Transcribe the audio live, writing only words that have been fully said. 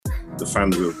the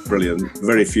fans were brilliant.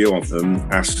 Very few of them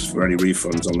asked for any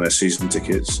refunds on their season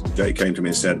tickets. Jake came to me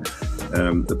and said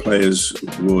the players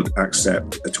would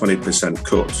accept a 20%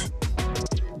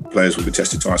 cut. Players would be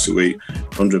tested twice a week,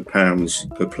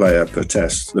 £100 per player per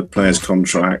test. The player's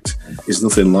contract is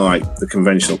nothing like the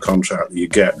conventional contract that you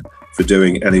get for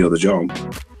doing any other job.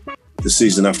 The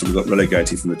season after we got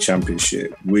relegated from the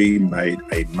Championship, we made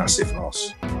a massive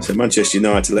loss. So Manchester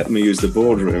United let me use the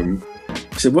boardroom.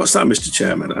 He said, "What's that, Mr.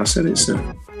 Chairman?" I said, it's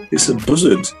a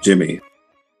buzzard, Jimmy.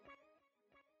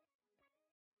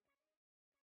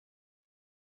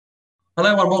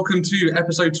 Hello and welcome to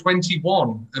episode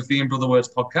 21 of the In Brother Words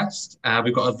podcast.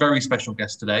 We've got a very special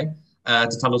guest today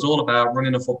to tell us all about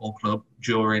running a football club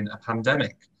during a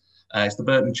pandemic. It's the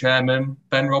Burton chairman,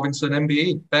 Ben Robinson,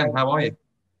 MBE. Ben, how are you?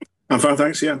 I'm fine,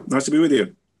 thanks. Yeah, nice to be with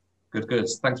you. Good.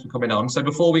 Thanks for coming on. So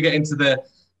before we get into the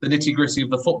nitty-gritty of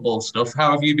the football stuff,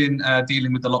 how have you been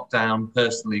dealing with the lockdown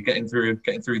personally, getting through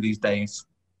these days?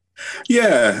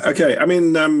 Yeah, okay. I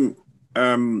mean,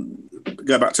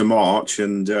 go back to March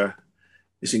and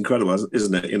it's incredible,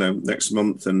 isn't it? You know, next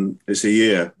month and it's a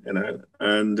year, you know.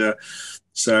 And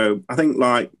so I think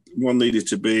like one needed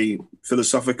to be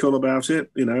philosophical about it,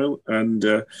 you know,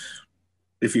 and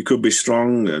if you could be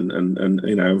strong and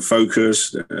you know,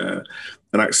 focused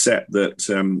and accept that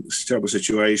it's a terrible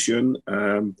situation.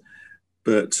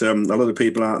 But a lot of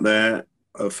people out there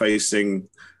are facing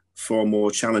far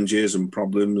more challenges and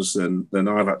problems than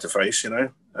I've had to face, you know,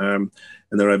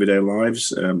 in their everyday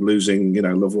lives, losing, you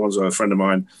know, loved ones. A friend of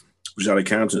mine, who's an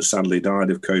accountant, sadly died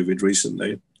of COVID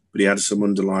recently, but he had some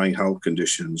underlying health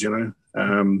conditions, you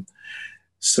know.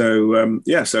 So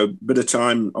a bit of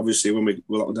time, obviously, when we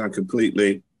were locked down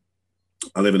completely.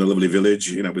 I live in a lovely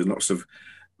village, you know, with lots of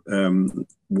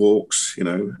walks, you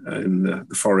know, in the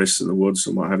forests and the woods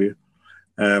and what have you.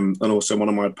 And also one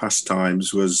of my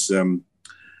pastimes was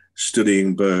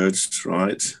studying birds,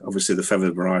 right? Obviously the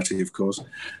feathered variety, of course.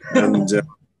 And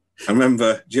I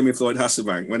remember Jimmy Floyd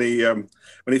Hasselbank, when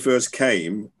he first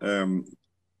came to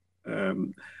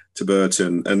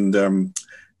Burton, and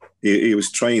he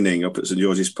was training up at St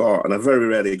George's Park, and I very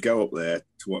rarely go up there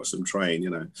to watch them train, you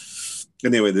know.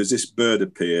 Anyway, there's this bird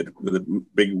appeared with a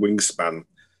big wingspan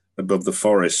above the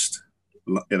forest,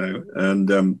 you know,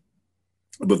 and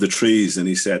above the trees, and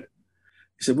he said,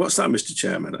 "What's that, Mr.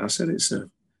 Chairman?" I said,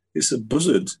 "It's a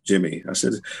buzzard, Jimmy." I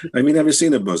said, "Have you never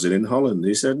seen a buzzard in Holland?"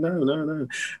 He said, No.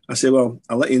 I said, "Well,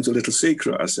 I'll let you into a little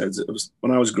secret." I said,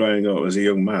 when I was growing up as a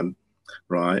young man,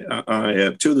 right,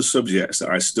 I two of the subjects that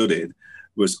I studied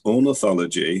was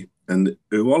ornithology and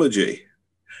oology.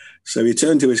 So he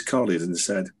turned to his colleagues and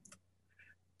said,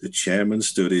 "The chairman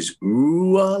studies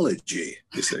oology,"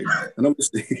 you see. And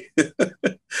obviously,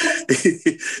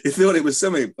 he thought it was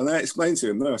something. And I explained to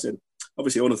him, no, I said,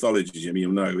 obviously ornithology, Jimmy,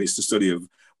 you'll know, is the study of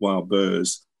wild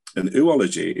birds. And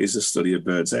oology is the study of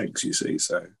birds' eggs, you see.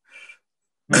 So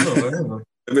a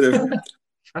bit of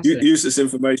useless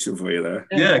information for you there.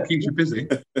 Yeah, it keeps you busy.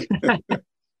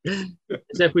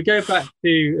 So if we go back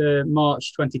to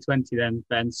March 2020 then,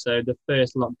 Ben, so the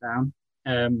first lockdown,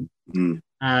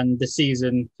 and the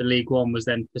season for League One was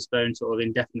then postponed sort of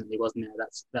indefinitely, wasn't it,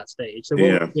 at that stage? So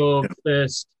what were your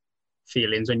first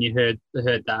feelings when you heard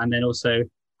that? And then also,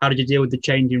 how did you deal with the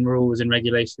changing rules and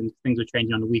regulations? Things were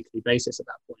changing on a weekly basis at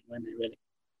that point, weren't they, really?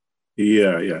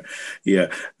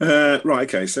 Yeah. Right,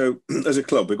 okay. So as a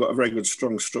club, we've got a very good,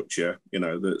 strong structure, you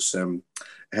know, that's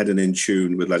head and in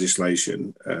tune with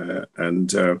legislation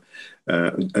and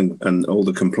all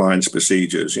the compliance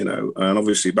procedures, you know. And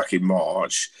obviously back in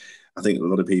March, I think a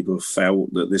lot of people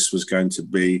felt that this was going to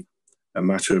be a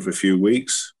matter of a few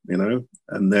weeks, you know,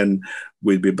 and then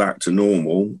we'd be back to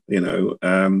normal, you know.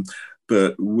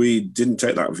 But we didn't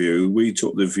take that view. We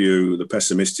took the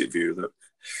pessimistic view that,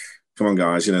 come on,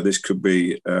 guys, you know, this could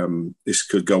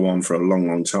go on for a long,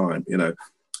 long time, you know.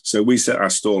 So we set our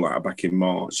stall out back in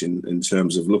March in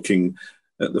terms of looking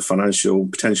at the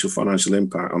potential financial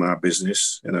impact on our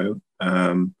business, you know.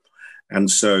 And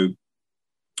so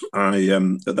I,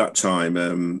 at that time,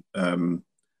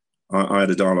 I had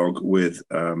a dialogue with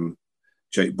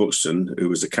Jake Buxton, who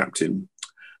was the captain,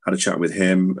 had a chat with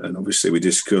him, and obviously we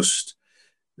discussed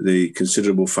the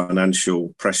considerable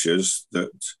financial pressures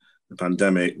that the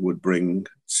pandemic would bring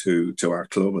to our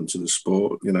club and to the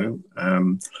sport, you know,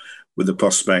 with the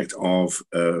prospect of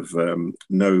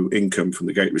no income from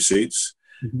the gate receipts,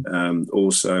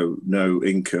 also no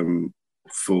income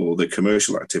for the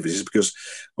commercial activities, because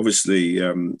obviously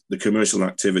the commercial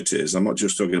activities, I'm not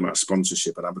just talking about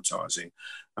sponsorship and advertising,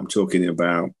 I'm talking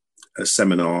about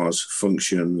seminars,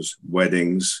 functions,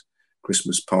 weddings,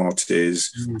 Christmas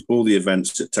parties, all the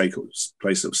events that take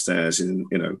place upstairs in,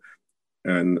 you know,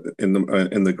 and in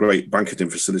the great banqueting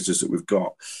facilities that we've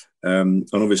got, and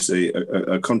obviously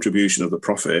a contribution of the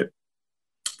profit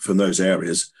from those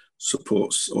areas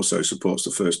supports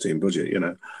the first team budget.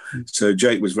 So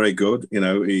Jake was very good.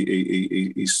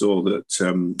 He saw that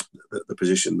the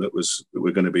position that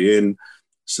we're going to be in.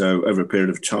 So over a period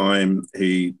of time,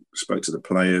 he spoke to the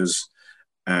players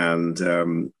and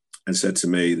said to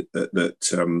me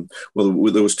that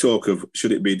well, there was talk of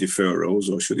should it be deferrals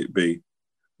or should it be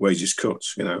wages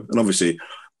cuts, and obviously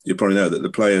you probably know that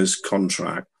the players'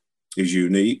 contract is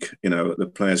unique.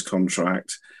 The players'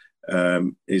 contract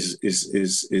is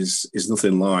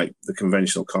nothing like the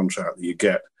conventional contract that you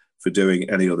get for doing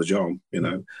any other job.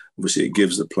 Obviously it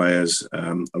gives the players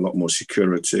a lot more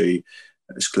security.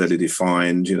 It's clearly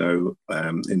defined,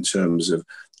 in terms of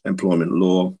employment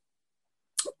law.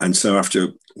 And so after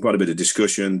quite a bit of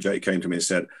discussion, Jake came to me and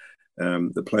said,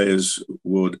 the players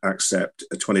would accept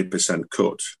a 20%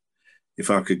 cut if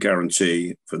I could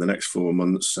guarantee for the next 4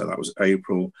 months, so that was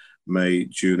April, May,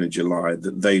 June and July,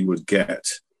 that they would get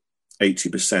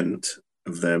 80%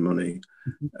 of their money.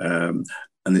 And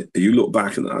you look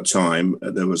back at that time,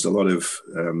 there was a lot of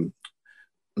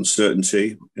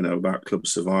uncertainty, about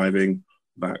clubs surviving,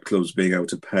 about clubs being able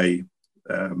to pay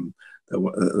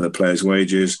the players'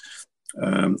 wages.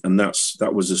 And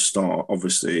that was the start,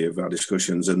 obviously, of our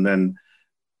discussions. And then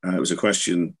it was a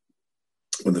question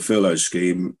when the furlough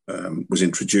scheme was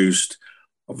introduced,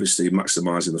 obviously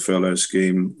maximising the furlough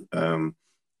scheme.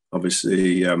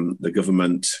 Obviously, the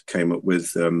government came up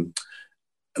with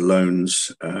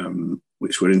loans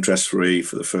which were interest-free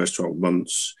for the first 12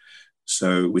 months.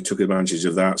 So we took advantage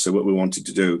of that. So what we wanted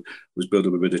to do was build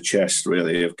up a bit of chest,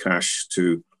 really, of cash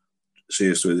to see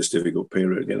us through this difficult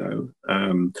period,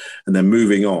 and then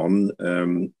moving on,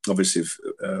 obviously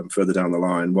further down the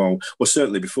line, well,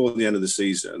 certainly before the end of the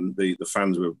season, the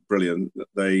fans were brilliant.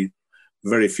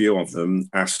 Very few of them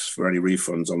asked for any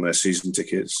refunds on their season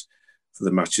tickets for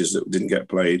the matches that didn't get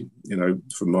played,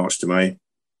 from March to May,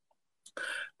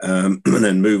 and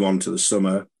then move on to the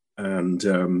summer, and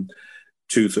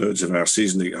 2/3 of our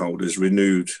season ticket holders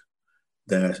renewed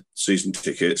their season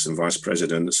tickets, and vice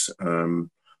presidents,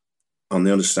 on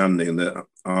the understanding that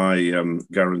I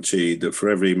guaranteed that for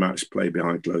every match played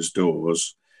behind closed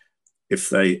doors, if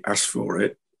they asked for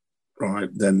it, right,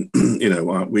 then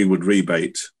we would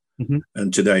rebate. Mm-hmm.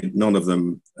 And today, none of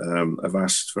them have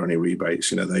asked for any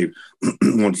rebates. They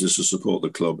wanted us to support the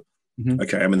club. Mm-hmm.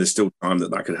 Okay, there's still time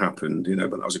that could happen. But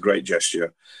that was a great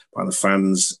gesture by the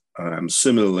fans.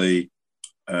 Similarly,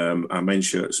 our main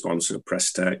shirt sponsor,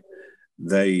 Press Tech,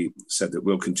 they said that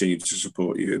we'll continue to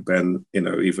support you, Ben,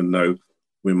 even though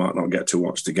we might not get to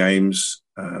watch the games.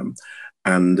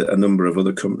 And a number of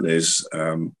other companies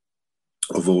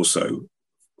have also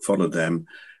followed them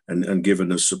and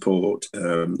given us support,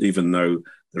 even though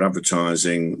they're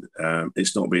advertising,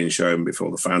 it's not being shown before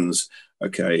the fans.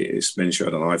 Okay, it's been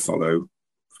shown on iFollow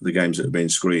for the games that have been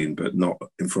screened, but not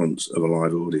in front of a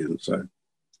live audience. So.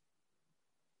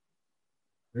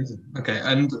 Okay,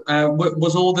 and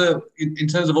was in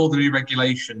terms of all the new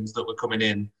regulations that were coming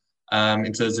in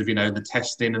terms of the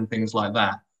testing and things like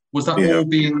that, was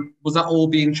that all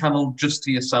being channeled just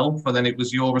to yourself, and then it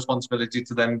was your responsibility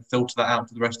to then filter that out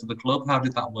to the rest of the club? How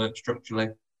did that work structurally?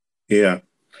 Yeah,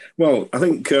 well, I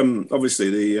think obviously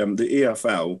the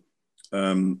EFL,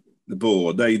 the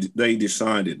board, they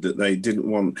decided that they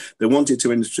wanted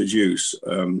to introduce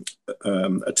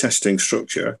a testing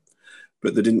structure,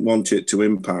 but they didn't want it to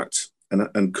impact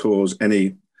and cause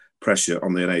any pressure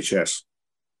on the NHS.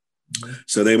 Mm-hmm.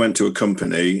 So they went to a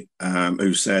company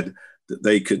who said that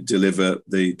they could deliver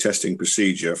the testing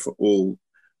procedure for all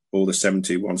the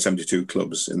 71, 72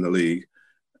 clubs in the league,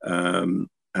 and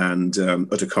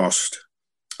at a cost.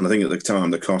 And I think at the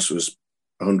time the cost was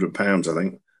 £100. I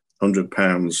think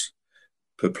 £100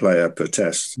 per player per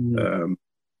test. Mm-hmm.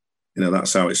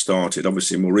 That's how it started.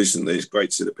 Obviously, more recently, it's great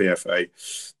to see the PFA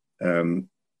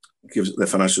gives their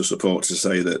financial support to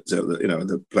say that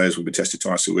the players will be tested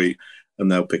twice a week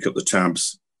and they'll pick up the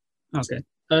tabs. Okay.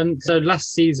 So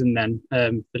last season then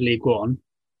for League One,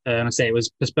 I say it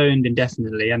was postponed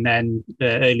indefinitely, and then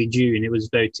early June it was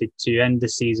voted to end the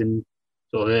season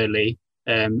sort of early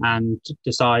and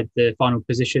decide the final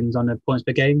positions on a points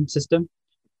per game system.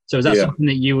 So was that something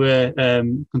that you were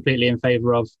completely in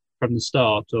favour of from the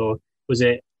start, or was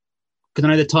it? Because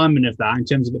I know the timing of that in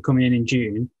terms of it coming in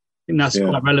June. I think that's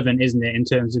quite relevant, isn't it? In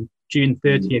terms of June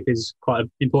 30th is quite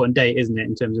an important date, isn't it?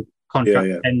 In terms of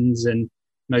contract ends, and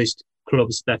most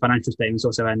clubs, their financial statements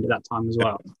also end at that time as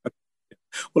well.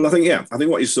 Well, I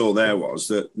think what you saw there was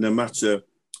that no matter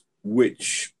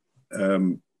which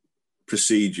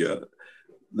procedure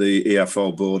the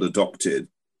EFL board adopted,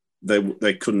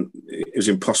 they couldn't. It was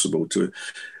impossible to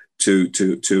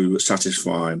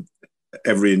satisfy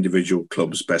every individual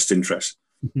club's best interest.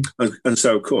 And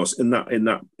so, of course, in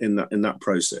that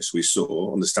process, we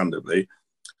saw, understandably,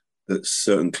 that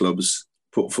certain clubs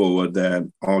put forward their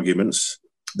arguments,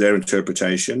 their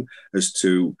interpretation as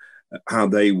to how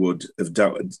they would have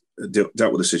dealt with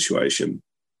the situation.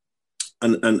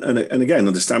 And again,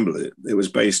 understandably, it was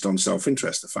based on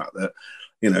self-interest. The fact that,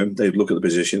 they'd look at the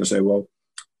position and say, well,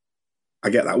 I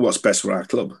get that. What's best for our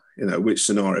club? Which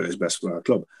scenario is best for our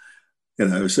club?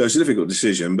 So it's a difficult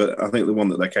decision, but I think the one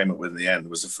that they came up with in the end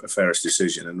was the fairest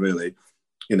decision. And really,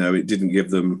 it didn't give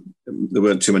them, there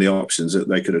weren't too many options that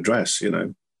they could address,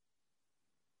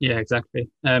 Yeah, exactly.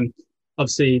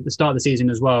 Obviously, the start of the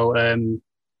season as well,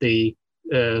 the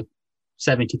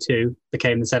 72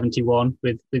 became the 71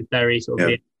 with Bury sort of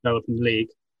being lower from the league.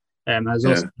 There's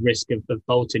also the risk of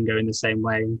Bolton going the same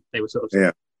way. They were sort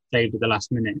of saved at the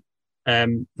last minute.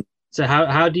 So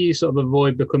how do you sort of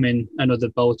avoid becoming another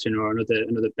Bolton or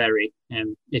another Bury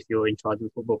if you're in charge of a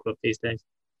football club these days?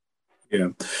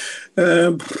 Yeah.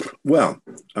 Well,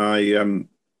 I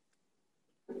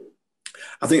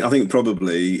think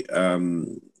probably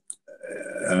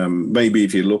maybe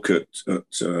if you look at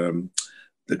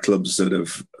the clubs that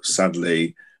have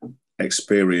sadly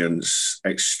experienced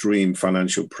extreme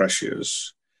financial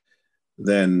pressures,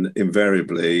 then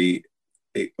invariably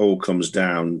it all comes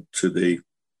down to the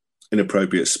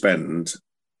inappropriate spend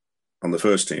on the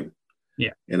first team.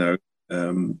 Yeah.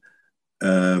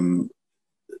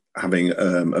 Having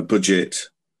a budget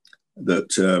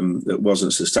that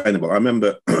wasn't sustainable. I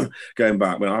remember going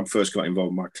back when I first got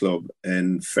involved in my club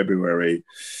in February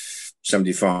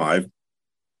 75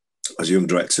 as a young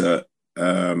director.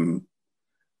 I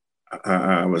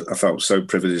felt so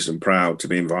privileged and proud to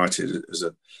be invited as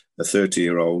a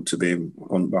 30-year-old to be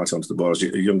invited onto the board. I was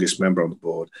the youngest member on the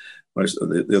board. Most of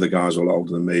the other guys were a lot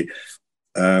older than me.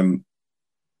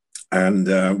 And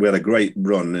we had a great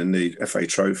run in the FA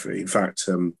Trophy. In fact,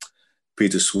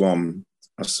 Peter Swan,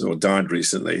 I saw, died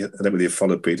recently. I don't know whether you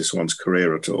followed Peter Swan's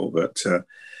career at all, but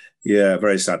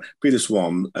very sad. Peter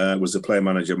Swan was the player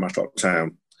manager of Matlock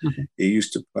Town. Okay. He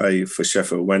used to play for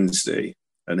Sheffield Wednesday,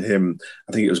 and I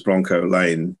think it was Bronco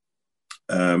Lane.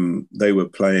 They were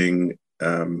playing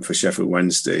for Sheffield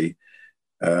Wednesday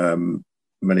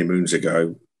many moons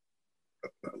ago.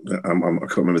 I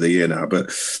can't remember the year now,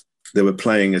 but they were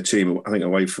playing a team, I think,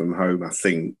 away from home,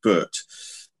 but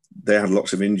they had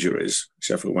lots of injuries,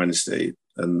 Sheffield Wednesday,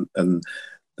 and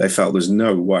they felt there's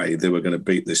no way they were going to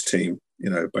beat this team,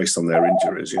 based on their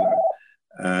injuries,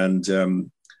 and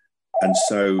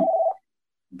so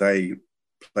they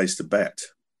placed a bet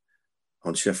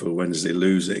on Sheffield Wednesday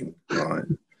losing, right?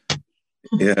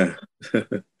 Yeah.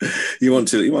 you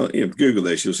want Google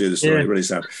this, you'll see the story. Really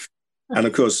sad. And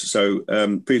of course, so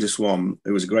Peter Swan,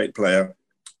 who was a great player,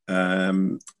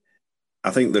 I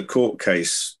think the court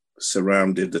case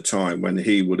surrounded the time when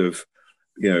he would have,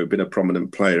 been a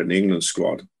prominent player in the England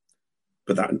squad,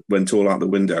 but that went all out the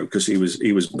window because he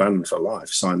was banned for life,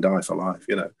 signed die for life,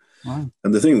 Wow.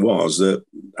 And the thing was that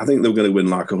I think they were going to win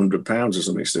like £100 or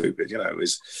something stupid,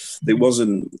 it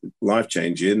wasn't life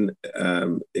changing.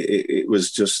 It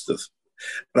was just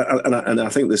and I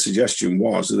think the suggestion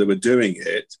was that they were doing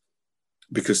it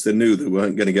because they knew they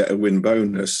weren't going to get a win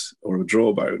bonus or a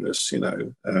draw bonus,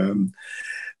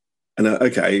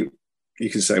 okay, you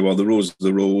can say, well, the rules are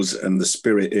the rules, and the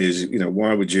spirit is,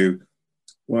 why would you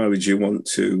want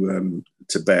to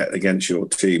bet against your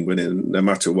team winning no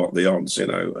matter what the odds, and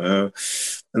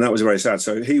that was very sad.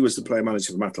 So he was the player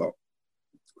manager for Matlock,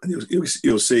 and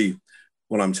you'll see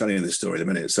what I'm telling you this story in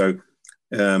a minute. So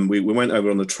we went over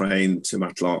on the train to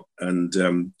Matlock, and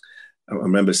I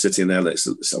remember sitting there.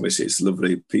 Obviously it's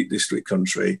lovely Peak District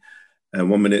country. And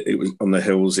 1 minute it was on the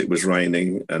hills, it was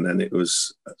raining, and then it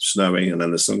was snowing, and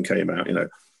then the sun came out.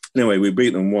 Anyway, we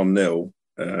beat them 1-0,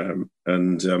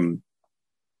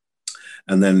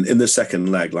 and then in the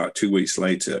second leg, like 2 weeks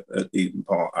later at Eaton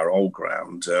Park, our old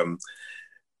ground,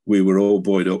 we were all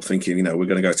buoyed up thinking, we're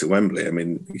going to go to Wembley. I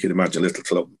mean, you can imagine a little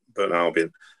club, Burton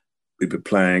Albion. We'd be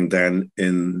playing then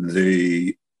in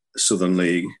the Southern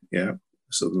League,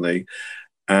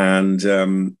 and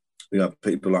we got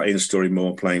people like Ian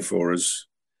Storey-Moore playing for us,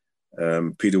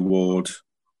 Peter Ward,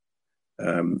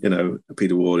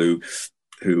 Peter Ward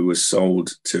who was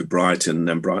sold to Brighton, and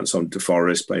then Brighton sold to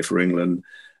Forest, played for England,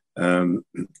 and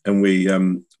we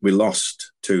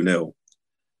lost 2-0,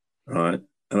 right?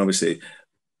 And obviously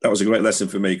that was a great lesson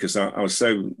for me because I was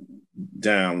so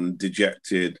down,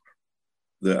 dejected,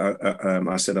 that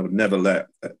I said I would never let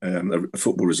a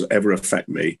football result ever affect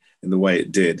me in the way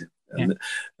it did. And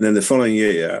then the following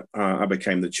year, I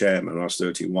became the chairman when I was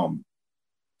 31.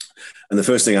 And the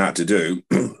first thing I had to do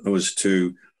was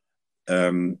to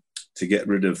get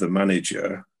rid of the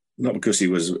manager, not because he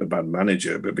was a bad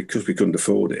manager, but because we couldn't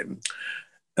afford him.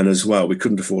 And as well, we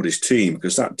couldn't afford his team,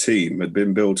 because that team had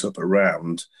been built up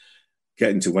around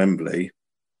getting to Wembley.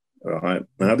 Right,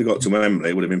 and had they got to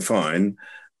Wembley, it would have been fine,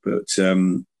 but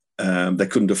they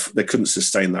couldn't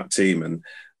sustain that team, and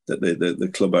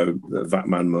the club owed the VAT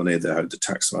man money, they owed the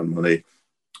tax man money,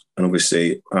 and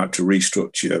obviously I had to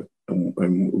restructure.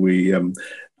 And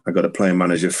I got a player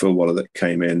manager, Phil Waller, that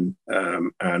came in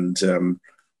and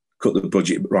cut the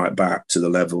budget right back to the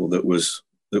level that was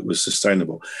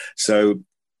sustainable. So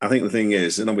I think the thing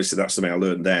is, and obviously that's something I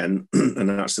learned then, and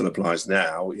that still applies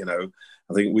now. You know,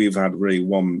 I think we've had really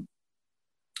one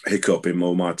hiccup in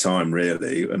all my time,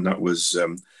 really, and that was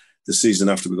the season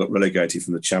after we got relegated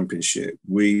from the Championship.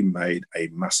 We made a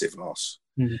massive loss,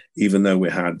 even though we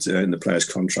had in the players'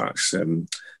 contracts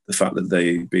the fact that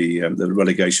they'd be the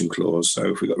relegation clause.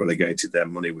 So if we got relegated, their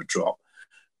money would drop.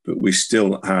 But we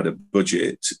still had a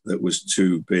budget that was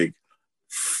too big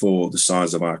for the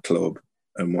size of our club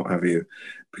and what have you,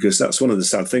 because that's one of the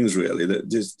sad things, really, that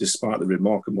despite the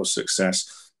remarkable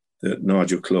success that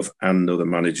Nigel Clough and other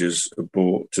managers have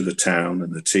brought to the town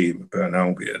and the team at Burton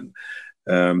Albion,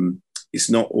 it's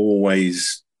not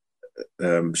always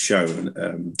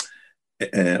shown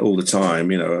all the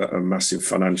time, you know, a massive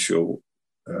financial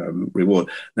reward.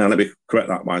 Now, let me correct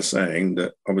that by saying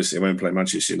that obviously when we played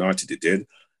Manchester United, it did,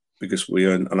 because we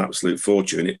earned an absolute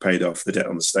fortune. It paid off the debt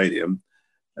on the stadium,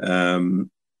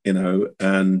 you know,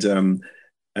 and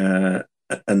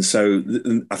so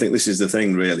I think this is the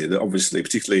thing, really, that obviously,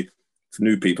 particularly for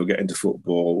new people get into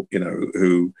football, you know,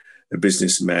 who are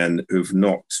businessmen who've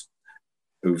not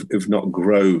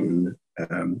grown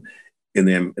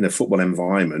in a football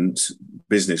environment,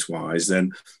 business-wise,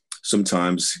 then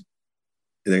sometimes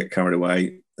they get carried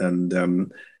away and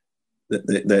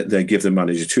they give the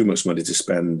manager too much money to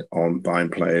spend on buying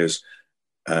players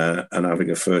and having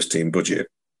a first-team budget.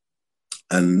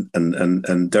 And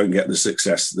don't get the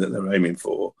success that they're aiming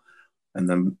for, and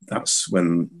then that's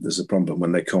when there's a problem,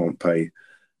 when they can't pay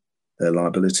their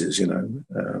liabilities, you know,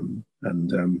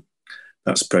 and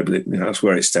that's probably, you know, that's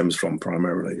where it stems from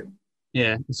primarily.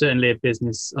 Yeah, certainly a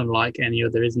business unlike any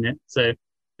other, isn't it? So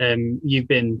you've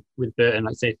been with Burton,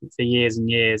 like I say, for years and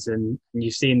years, and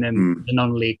you've seen them a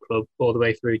non-league club all the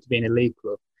way through to being a league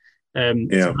club.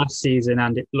 So last season,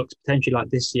 and it looks potentially like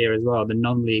this year as well, the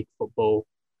non-league football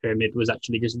pyramid was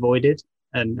actually just voided,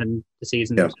 and the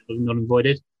season was null and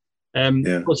voided.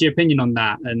 What's your opinion on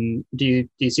that? And do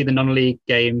you see the non-league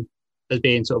game as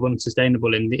being sort of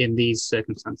unsustainable in these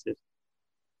circumstances?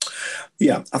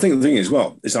 Yeah, I think the thing is,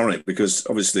 well, it's ironic because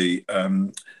obviously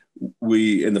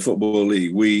we in the Football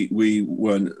League we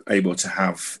weren't able to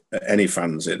have any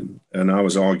fans in, and I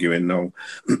was arguing, no,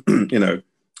 you know,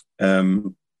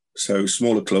 so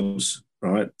smaller clubs,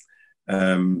 right?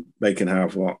 They can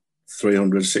have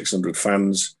 300, 600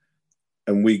 fans,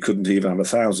 and we couldn't even have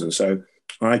 1,000. So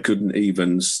I couldn't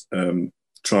even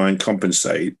try and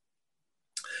compensate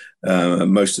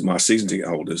most of my season ticket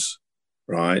holders,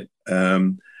 right?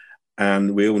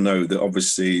 And we all know that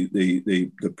obviously the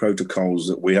protocols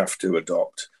that we have to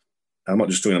adopt, I'm not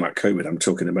just talking about COVID, I'm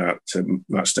talking about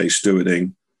match day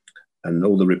stewarding and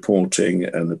all the reporting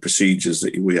and the procedures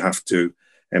that we have to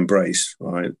embrace,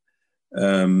 right?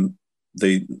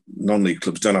 The non-league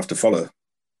clubs don't have to follow.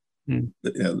 You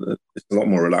know, it's a lot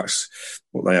more relaxed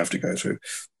what they have to go through.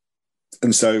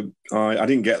 And so I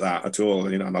didn't get that at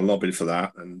all, you know, and I lobbied for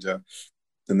that. And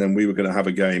then we were going to have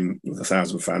a game with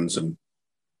 1,000 fans, and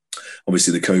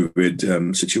obviously the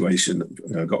COVID situation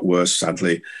got worse,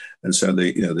 sadly. And so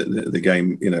the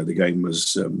game was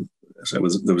so there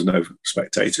was no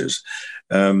spectators.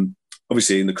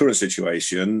 Obviously, in the current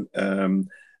situation,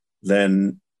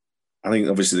 then I think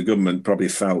obviously the government probably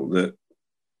felt that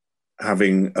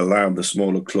having allowed the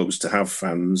smaller clubs to have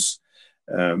fans,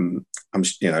 I'm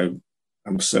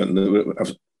certain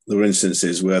that there were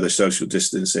instances where the social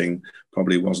distancing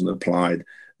probably wasn't applied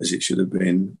as it should have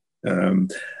been,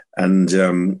 and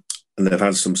they've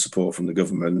had some support from the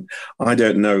government. I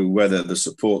don't know whether the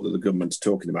support that the government's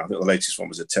talking about, I think the latest one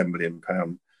was a £10 million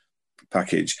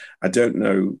package. I don't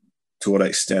know to what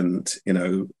extent, you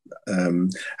know,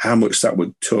 how much that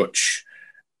would touch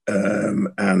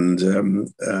and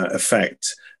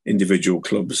affect individual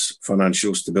clubs'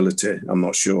 financial stability. I'm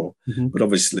not sure, but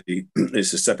obviously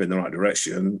it's a step in the right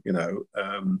direction, you know,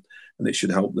 and it should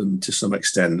help them to some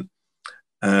extent.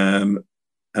 And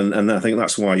I think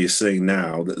that's why you're seeing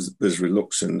now that there's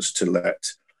reluctance to let,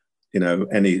 you know,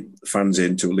 any fans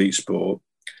into elite sport,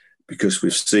 because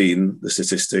we've seen the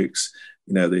statistics.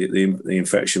 The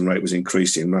infection rate was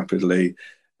increasing rapidly,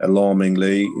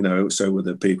 alarmingly. So were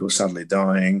the people sadly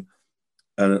dying,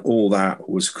 and all that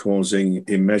was causing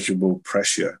immeasurable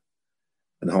pressure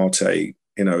and heartache,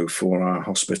 for our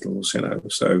hospitals.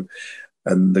 So,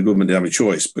 and the government didn't have a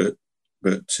choice but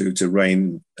to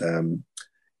rein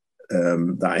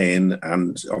that in,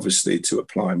 and obviously to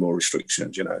apply more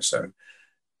restrictions. So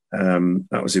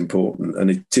that was important,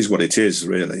 and it is what it is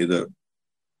really, that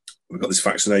we've got this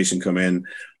vaccination come in,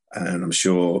 and I'm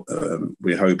sure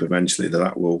we hope eventually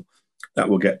that will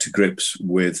get to grips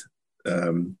with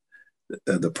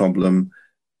the problem.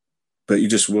 But you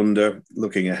just wonder,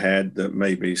 looking ahead, that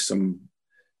maybe some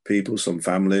people, some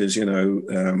families,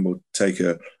 will take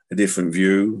a different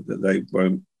view, that they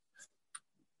won't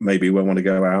want to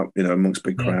go out, amongst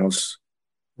big crowds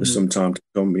for some time to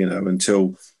come,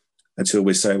 until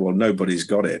we say, well, nobody's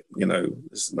got it,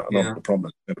 it's not a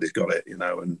problem. Nobody's got it,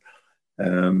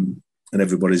 and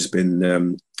everybody's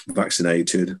been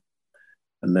vaccinated,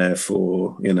 and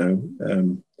therefore,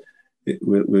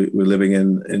 we're living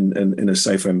in a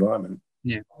safe environment.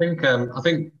 Yeah, I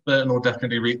think Burton will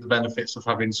definitely reap the benefits of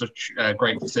having such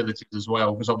great facilities as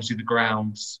well, because obviously the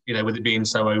grounds, with it being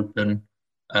so open,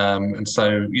 and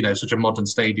so such a modern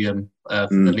stadium for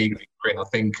the league. I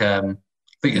think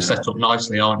you're set up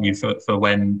nicely, aren't you, for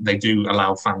when they do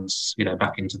allow fans,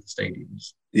 back into the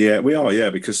stadiums? Yeah, we are.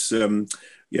 Yeah, because we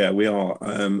are.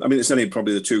 It's only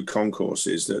probably the two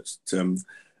concourses that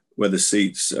where the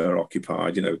seats are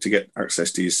occupied, to get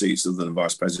access to your seats other than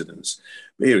vice presidents.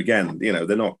 But here again,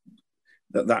 they're not.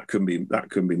 That can be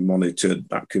monitored,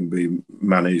 that can be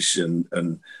managed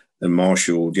and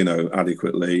marshalled,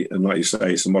 adequately. And like you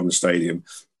say, it's a modern stadium,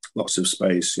 lots of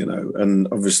space, and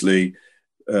obviously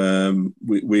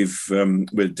we're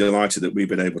delighted that we've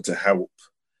been able to help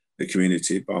the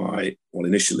community by,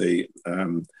 initially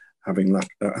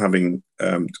having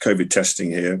COVID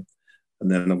testing here, and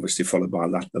then obviously followed by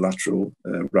the lateral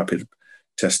rapid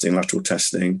testing, lateral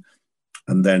testing,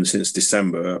 and then since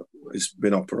December it's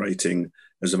been operating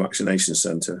as a vaccination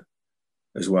centre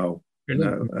as well.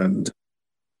 And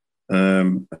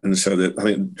so I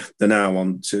think they're now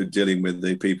on to dealing with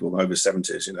the people over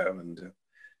 70s, and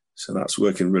so that's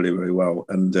working really, really well.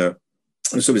 And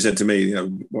somebody said to me,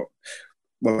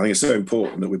 I think it's so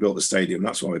important that we built the stadium.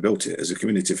 That's why we built it, as a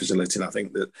community facility. And I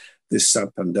think that this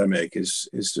sad pandemic is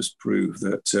just proof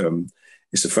that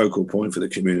it's a focal point for the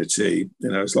community.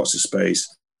 There's lots of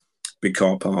space, big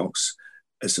car parks.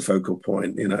 It's a focal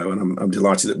point, and I'm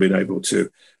delighted that being able to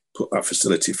put that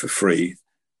facility for free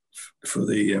for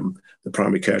the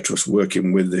Primary Care Trust,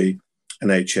 working with the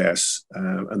NHS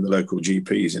and the local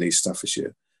GPs in East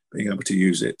Staffordshire, being able to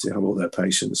use it to have all their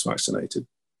patients vaccinated.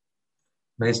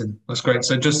 Amazing, that's great.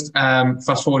 So just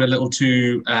fast forward a little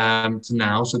to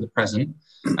now, so the present.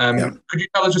 Could you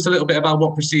tell us just a little bit about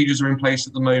what procedures are in place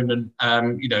at the moment,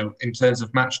 in terms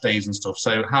of match days and stuff?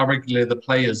 So how regularly are the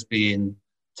players being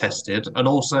tested, and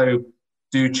also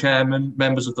do chairmen,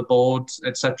 members of the board,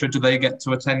 etc., do they get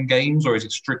to attend games, or is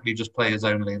it strictly just players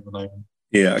only at the moment?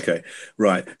 Yeah, okay,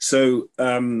 right. So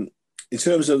in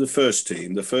terms of the first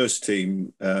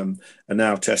team are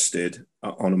now tested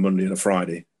on a Monday and a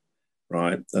Friday,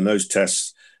 right? And those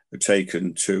tests are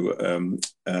taken to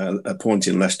a point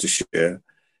in Leicestershire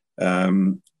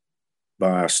by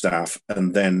our staff,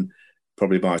 and then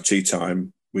probably by tea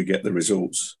time we get the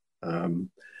results.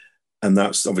 And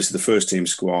that's obviously the first team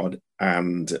squad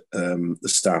and the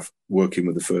staff working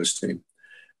with the first team.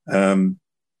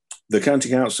 The County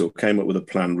Council came up with a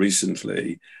plan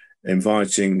recently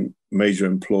inviting major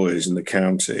employers in the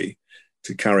county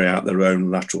to carry out their own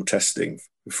lateral testing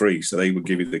for free. So they would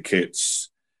give you the kits,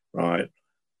 right?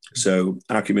 So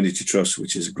our community trust,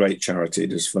 which is a great charity,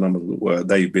 does phenomenal work.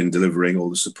 They've been delivering all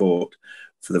the support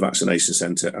for the vaccination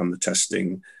centre and the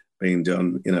testing being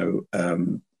done,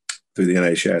 through the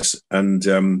NHS.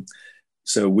 And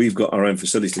so we've got our own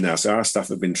facility now. So our staff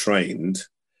have been trained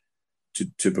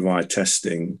to provide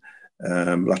testing,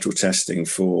 lateral testing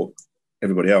for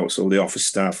everybody else, all the office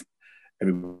staff,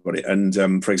 everybody.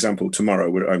 And for example, tomorrow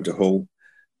we're at home to Hull.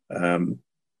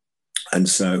 And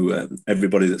so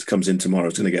everybody that comes in tomorrow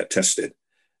is going to get tested,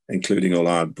 including all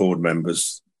our board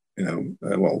members,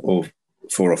 all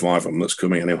 4 or 5 of them that's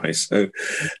coming anyway. So,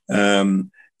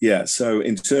 so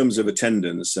in terms of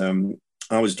attendance,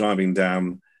 I was driving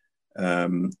down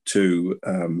to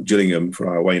Gillingham for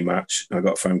our away match. I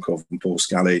got a phone call from Paul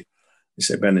Scally. He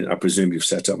said, "Ben, I presume you've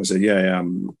set up." I said, yeah,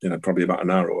 I'm probably about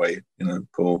an hour away,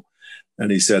 Paul.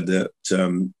 And he said that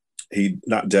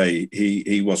that day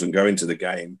he wasn't going to the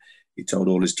game. He told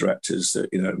all his directors that,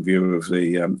 in view of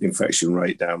the infection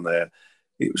rate down there,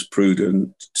 it was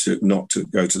prudent not to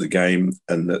go to the game,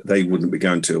 and that they wouldn't be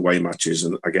going to away matches.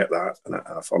 And I get that, and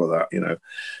I follow that,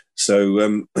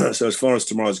 So, so as far as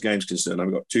tomorrow's game is concerned,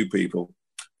 I've got two people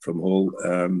from Hull.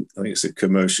 I think it's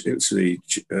the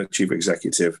chief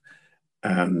executive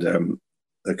and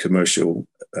a commercial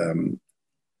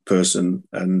person,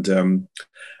 and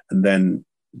then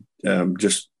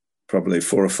just probably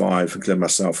 4 or 5, including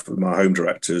myself, my home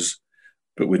directors,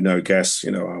 but with no guests,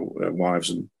 our wives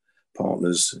and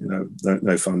partners,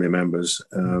 no family members.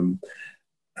 And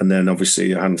then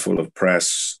obviously a handful of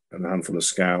press and a handful of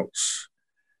scouts,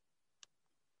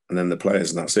 and then the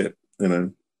players, and that's it,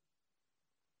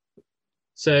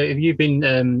 So if you've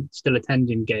been still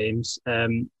attending games,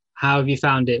 how have you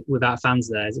found it without fans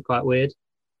there? Is it quite weird?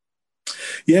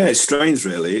 Yeah, it's strange,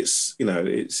 really. It's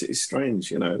it's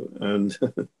strange, and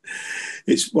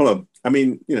it's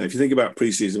if you think about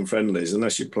pre-season friendlies,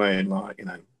 unless you're playing like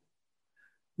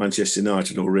Manchester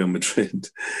United or Real Madrid,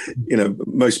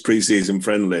 most pre-season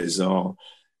friendlies are,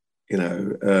 I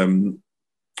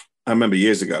remember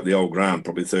years ago at the old ground,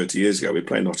 probably 30 years ago, we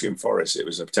played Nottingham Forest. It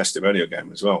was a testimonial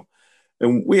game as well,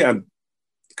 and we had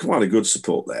quite a good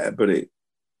support there, but it.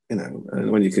 And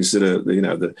when you consider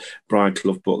the Brian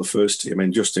Clough bought the first team. I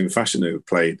mean, Justin Fashanu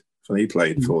played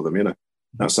for them.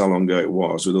 That's how long ago it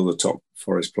was, with all the top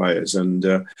Forest players, and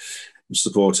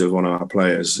supportive of one of our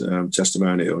players,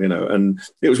 testimonial. And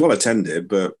it was well attended,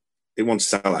 but it wanted to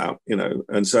sell out.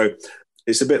 And so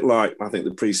it's a bit like, I think,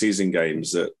 the pre-season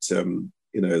games that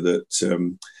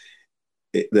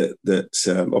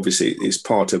obviously is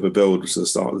part of a build to the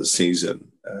start of the season.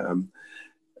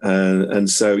 And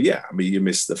so, you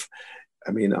miss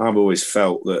I've always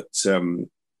felt that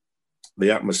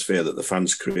the atmosphere that the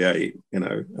fans create,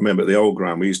 I remember at the old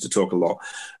ground, we used to talk a lot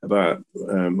about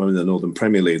in the Northern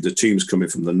Premier League, the teams coming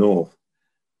from the north.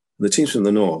 The teams from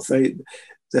the north,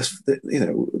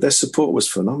 their support was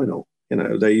phenomenal.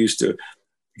 They used to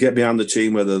get behind the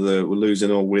team, whether they were losing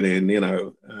or winning,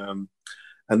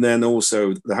 and then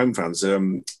also the home fans.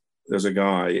 There's a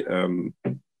guy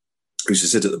who used to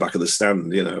sit at the back of the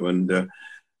stand, and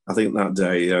I think that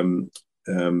day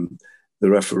the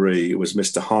referee was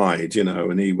Mr. Hyde,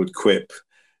 and he would quip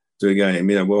to a game,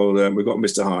 we've got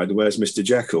Mr. Hyde, where's Mr.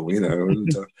 Jekyll,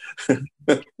 and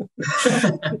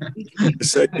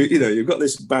so, you've got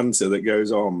this banter that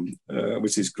goes on,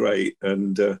 which is great,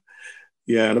 and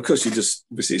and of course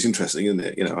obviously it's interesting, isn't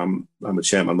it? I'm a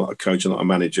chairman, I'm not a coach, I'm not a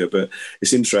manager, but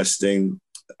it's interesting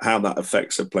how that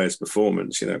affects a player's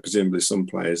performance. Presumably some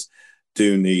players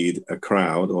do need a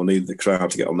crowd, or need the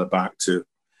crowd to get on their back to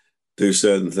do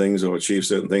certain things or achieve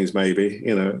certain things, maybe,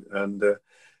 and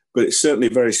but it's certainly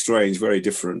very strange, very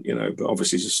different, but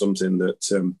obviously it's just something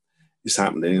that is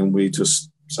happening, and we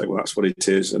just say, well, that's what it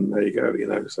is, and there you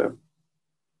go, so.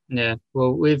 Yeah,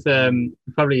 well, we've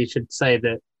probably should say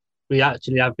that we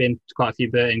actually have been to quite a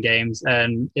few Burton games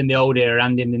in the old era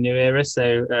and in the new era,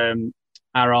 so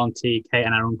our auntie Kate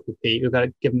and our uncle Pete, we've got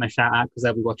to give them a shout out because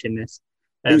they'll be watching this.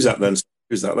 Who's that then?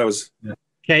 Who's that? That was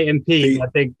Kate and Pete.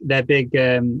 They're big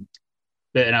Burton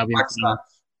Albion fans.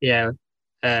 Yeah.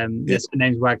 Their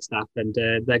name's Wagstaff, and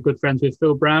they're good friends with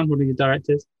Phil Brown, one of the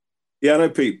directors. Yeah, I know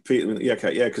Pete. Yeah,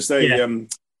 okay, yeah, because they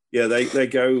they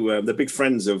go. They're big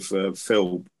friends of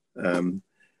Phil Brown,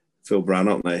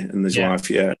 aren't they? And his wife,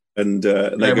 and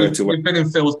they go to. We've been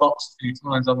in Phil's box a few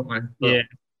times, haven't we? But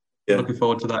looking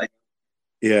forward to that.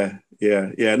 Yeah.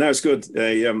 No, it's good.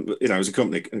 As a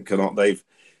company,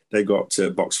 they've got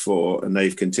Box 4, and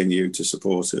they've continued to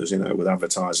support us, with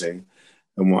advertising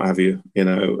and what have you,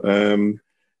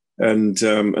 and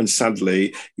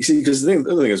sadly, you see, because the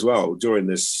other thing as well during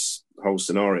this whole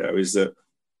scenario is that,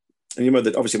 and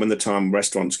that obviously when the time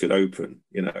restaurants could open,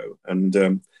 and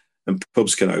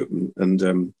pubs can open,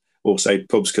 and or say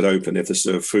pubs could open if they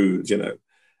serve food,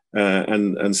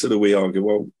 and sort of we argue,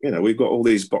 well, we've got all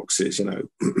these boxes,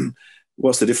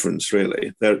 what's the difference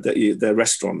really? They're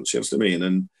restaurants, you know what I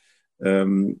mean?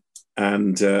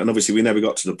 And obviously we never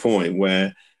got to the point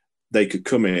where they could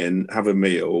come in, have a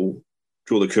meal,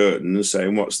 draw the curtains,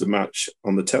 saying, what's the match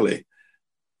on the telly?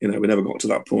 We never got to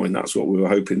that point. That's what we were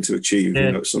hoping to achieve.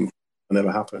 Something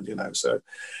never happened, so.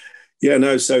 Yeah,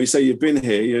 no. So you say you've been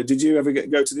here. Did you ever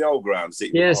go to the old grounds?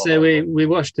 Yeah, so we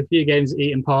watched a few games at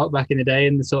Eaton Park back in the day,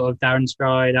 in the sort of Darren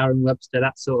Stride, Aaron Webster,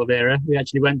 that sort of era. We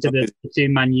actually went to the two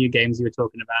Man U games you were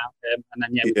talking about, and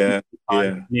then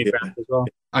new ground as well.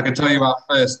 I can tell you our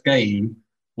first game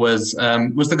was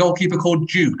the goalkeeper called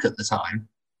Duke at the time.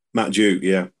 Matt Duke,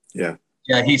 yeah.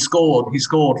 Yeah, he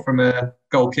scored from a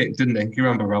goal kick, didn't he? Do you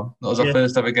remember, Rob? That was our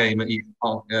first ever game at Eaton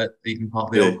Park, the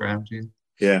old ground.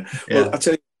 Yeah. Well, I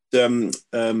tell you.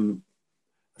 I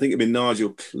think it'd been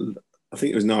Nigel I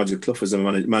think it was Nigel Clough as the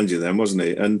manager then, wasn't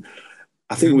he? And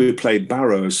I think we played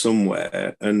Barrow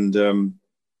somewhere, and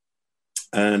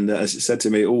as it said to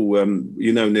me,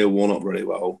 you know Neil Warnock very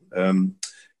well.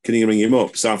 Can you ring him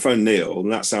up? So I phoned Neil,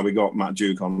 and that's how we got Matt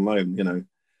Duke on loan. You know,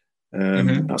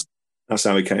 that's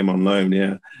how he came on loan.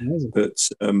 Yeah, amazing. But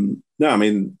no, I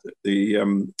mean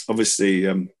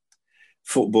obviously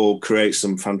football creates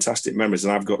some fantastic memories,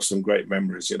 and I've got some great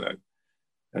memories. You know,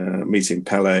 meeting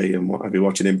Pele and what have you,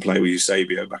 watching him play with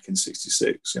Eusebio back in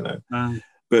 '66. You know, wow.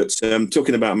 But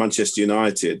talking about Manchester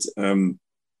United, I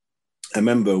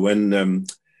remember when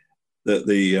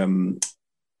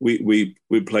we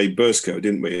played Burscough,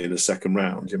 didn't we, in the second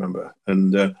round? Do you remember?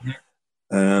 And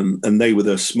they were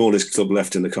the smallest club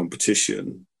left in the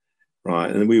competition,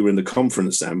 right? And we were in the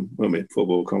conference then, weren't we?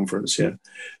 Football conference, yeah.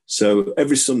 So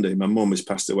every Sunday, my mum has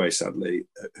passed away, sadly,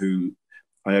 who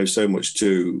I owe so much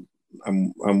to,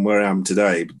 and where I am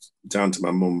today, down to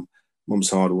my mum's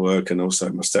hard work, and also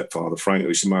my stepfather, Frank,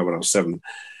 who she married when I was 7.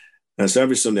 And so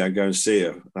every Sunday I go and see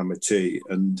her, have my tea,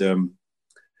 and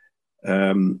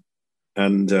on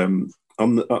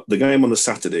the game on the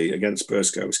Saturday against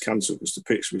Burscough was cancelled because the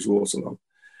pitch was waterlogged.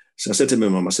 So I said to my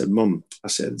mum, I said, Mum, I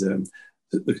said,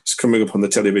 it's coming up on the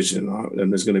television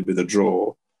and there's going to be the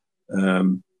draw.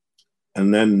 And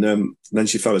then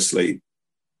she fell asleep.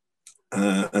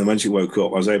 And when she woke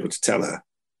up, I was able to tell her,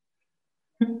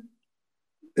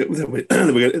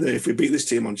 if we beat this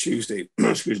team on Tuesday,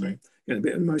 excuse me, getting a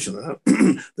bit emotional at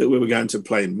that, that we were going to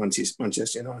play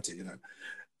Manchester United, you know.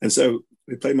 And so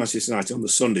we played Manchester United on the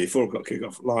Sunday, 4:00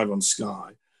 kick-off, live on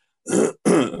Sky.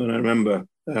 And I remember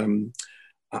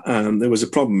there was a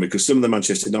problem because some of the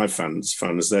Manchester United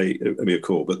fans, they, it'd be a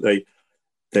call, but they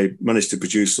managed to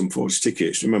produce some forged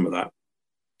tickets. Remember that?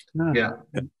 Yeah.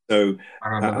 So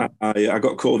I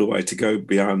got called away to go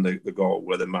behind the goal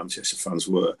where the Manchester fans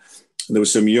were. And there were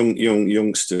some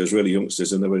youngsters, really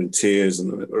youngsters, and they were in tears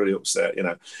and they were really upset, you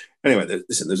know. Anyway,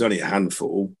 listen, there's only a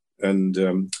handful, and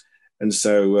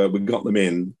so we got them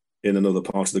in another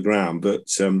part of the ground. But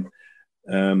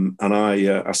and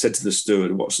I said to the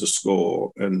steward, "What's the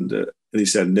score?" And he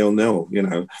said 0-0. You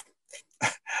know,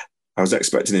 I was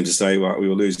expecting him to say, "Well, we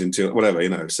were losing to whatever," you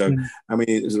know. So I mean,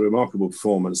 it was a remarkable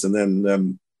performance. And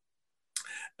then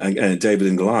and David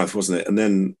and Goliath, wasn't it? And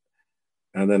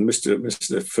then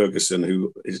Mr. Ferguson,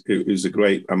 who's a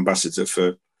great ambassador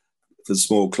for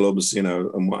small clubs, you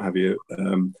know, and what have you,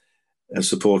 a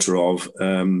supporter of.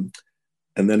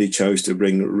 And then he chose to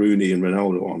bring Rooney and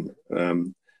Ronaldo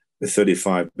on with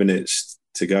 35 minutes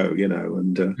to go, you know,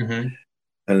 and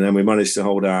then we managed to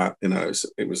hold out. You know,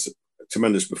 it was a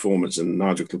tremendous performance, and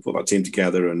Nigel could put that team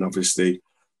together, and obviously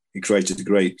he created a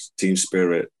great team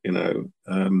spirit, you know.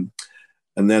 And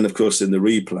then, of course, in the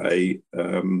replay,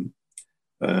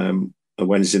 a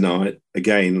Wednesday night,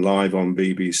 again live on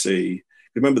BBC.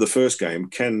 Remember the first game?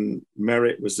 Ken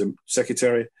Merritt was the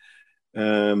secretary.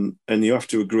 And you have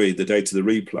to agree the date of the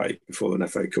replay before an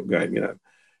FA Cup game, you know.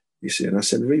 You see, and I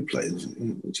said, replay?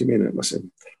 What do you mean? I said,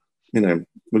 you know,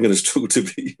 we're going to struggle to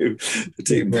beat you, the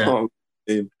team,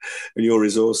 and your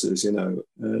resources, you know.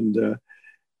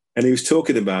 And he was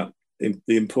talking about the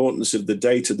importance of the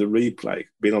date of the replay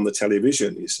being on the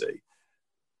television, you see.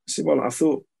 I said, well, I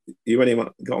thought you only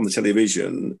got on the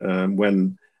television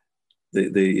when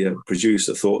the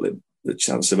producer thought that the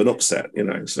chance of an upset, you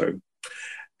know, so...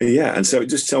 Yeah, and so it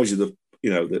just tells you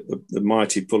the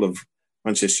mighty pull of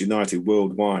Manchester United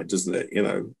worldwide, doesn't it? You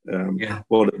know,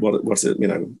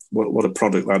 what a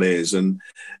product that is, and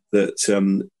that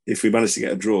if we managed to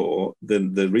get a draw,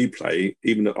 then the replay,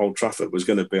 even at Old Trafford, was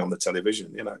going to be on the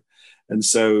television. You know, and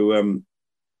so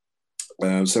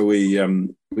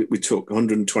we took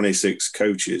 126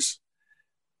 coaches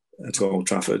to Old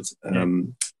Trafford,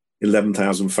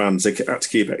 11,000 fans. They had to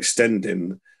keep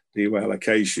extending the away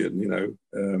allocation, you know,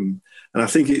 and I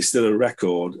think it's still a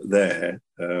record there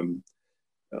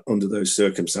under those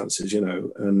circumstances, you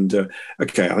know. And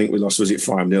okay, I think we lost, was it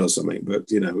 5-0 or something? But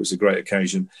you know, it was a great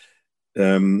occasion.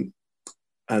 And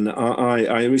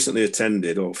I recently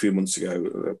attended, or a few months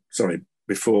ago,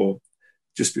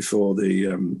 just before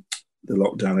the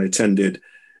lockdown, I attended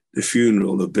the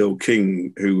funeral of Bill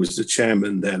King, who was the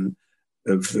chairman then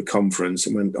of the conference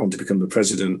and went on to become the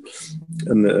president.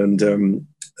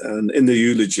 And in the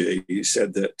eulogy, he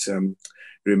said that he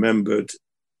remembered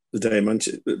the day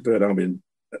Bernard Albion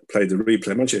played the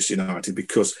replay Manchester United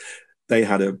because they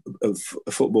had a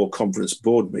football conference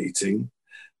board meeting.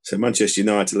 So Manchester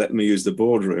United let me use the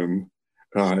boardroom,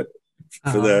 right,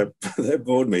 for their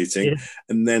board meeting. Yeah.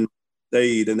 And then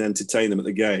they'd entertain them at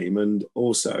the game. And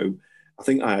also, I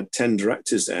think I had 10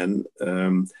 directors then.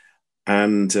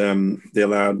 and they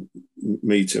allowed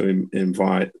me to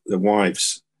invite the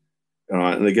wives. All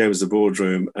right, and they gave us the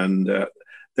boardroom, and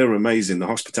they were amazing. The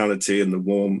hospitality and the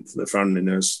warmth, the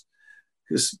friendliness.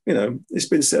 Because it's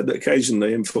been said that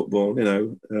occasionally in football,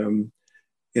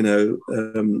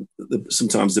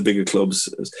 sometimes the bigger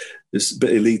clubs, there's a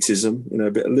bit of elitism,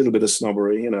 a little bit of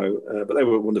snobbery, but they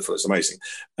were wonderful. It's amazing.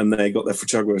 And they got their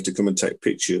photographers to come and take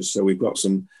pictures. So we've got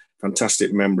some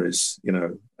fantastic memories,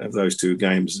 of those two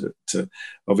games that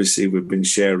obviously we've been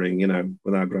sharing,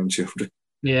 with our grandchildren.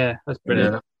 Yeah, that's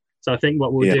brilliant. So I think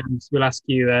what we'll do is we'll ask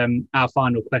you our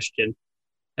final question,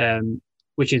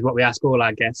 which is what we ask all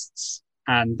our guests.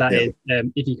 And that is,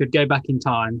 if you could go back in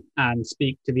time and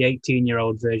speak to the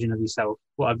 18-year-old version of yourself,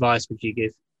 what advice would you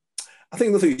give? I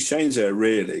think nothing's changed there,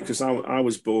 really, because I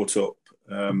was brought up.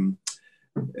 I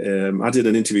did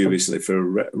an interview recently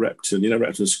for Repton,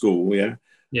 Repton School, yeah?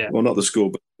 Well, not the school,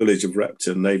 but the village of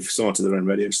Repton. They've started their own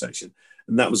radio station.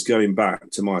 And that was going back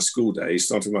to my school days,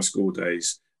 starting my school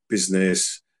days,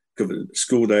 business,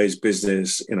 school days,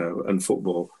 business, and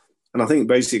football. And I think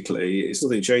basically it's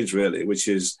nothing changed, really, which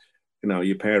is,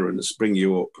 your parents bring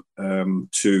you up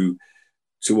to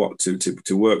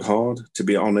work hard, to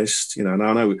be honest. And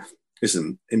I know,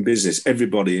 listen, in business,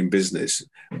 everybody in business,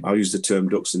 I use the term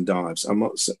ducks and dives. I'm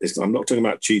not talking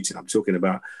about cheating. I'm talking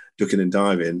about ducking and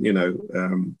diving,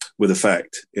 with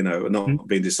effect, not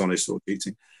being dishonest or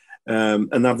cheating.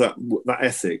 And have that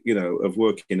ethic, of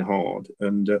working hard.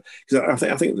 And because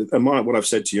I think what I've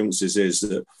said to youngsters is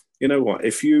that,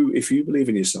 if you believe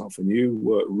in yourself and you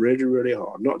work really, really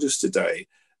hard, not just today,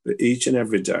 but each and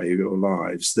every day of your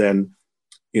lives, then,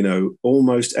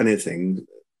 almost anything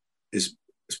is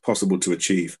possible to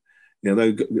achieve.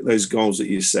 Those goals that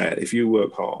you set, if you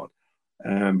work hard,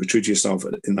 but treat yourself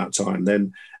in that time,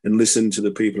 then, and listen to the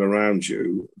people around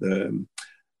you, that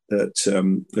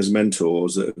as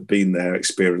mentors that have been there,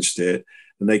 experienced it,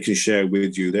 and they can share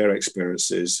with you their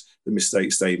experiences, the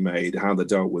mistakes they made, how they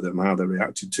dealt with them, how they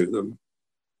reacted to them,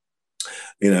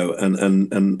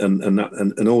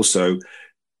 and also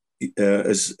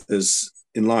as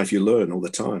in life, you learn all the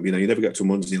time. You never get to a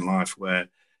moment in life where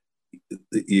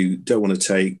you don't want to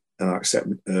take and accept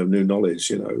new knowledge,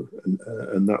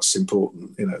 and that's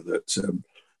important. That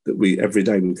we every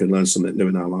day we can learn something new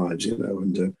in our lives,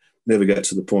 and never get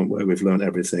to the point where we've learned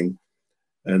everything,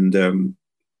 and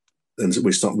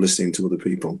we stop listening to other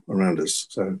people around us.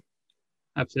 So,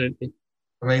 absolutely.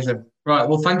 Amazing. Right.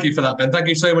 Well, thank you for that, Ben. Thank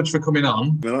you so much for coming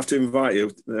on. We'll have to invite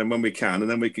you when we can, and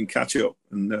then we can catch up.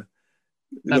 And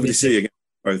lovely to see you again,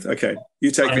 both. Okay. You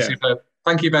take care. Super.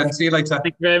 Thank you, Ben. See you later.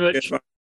 Thank you very much. Yes,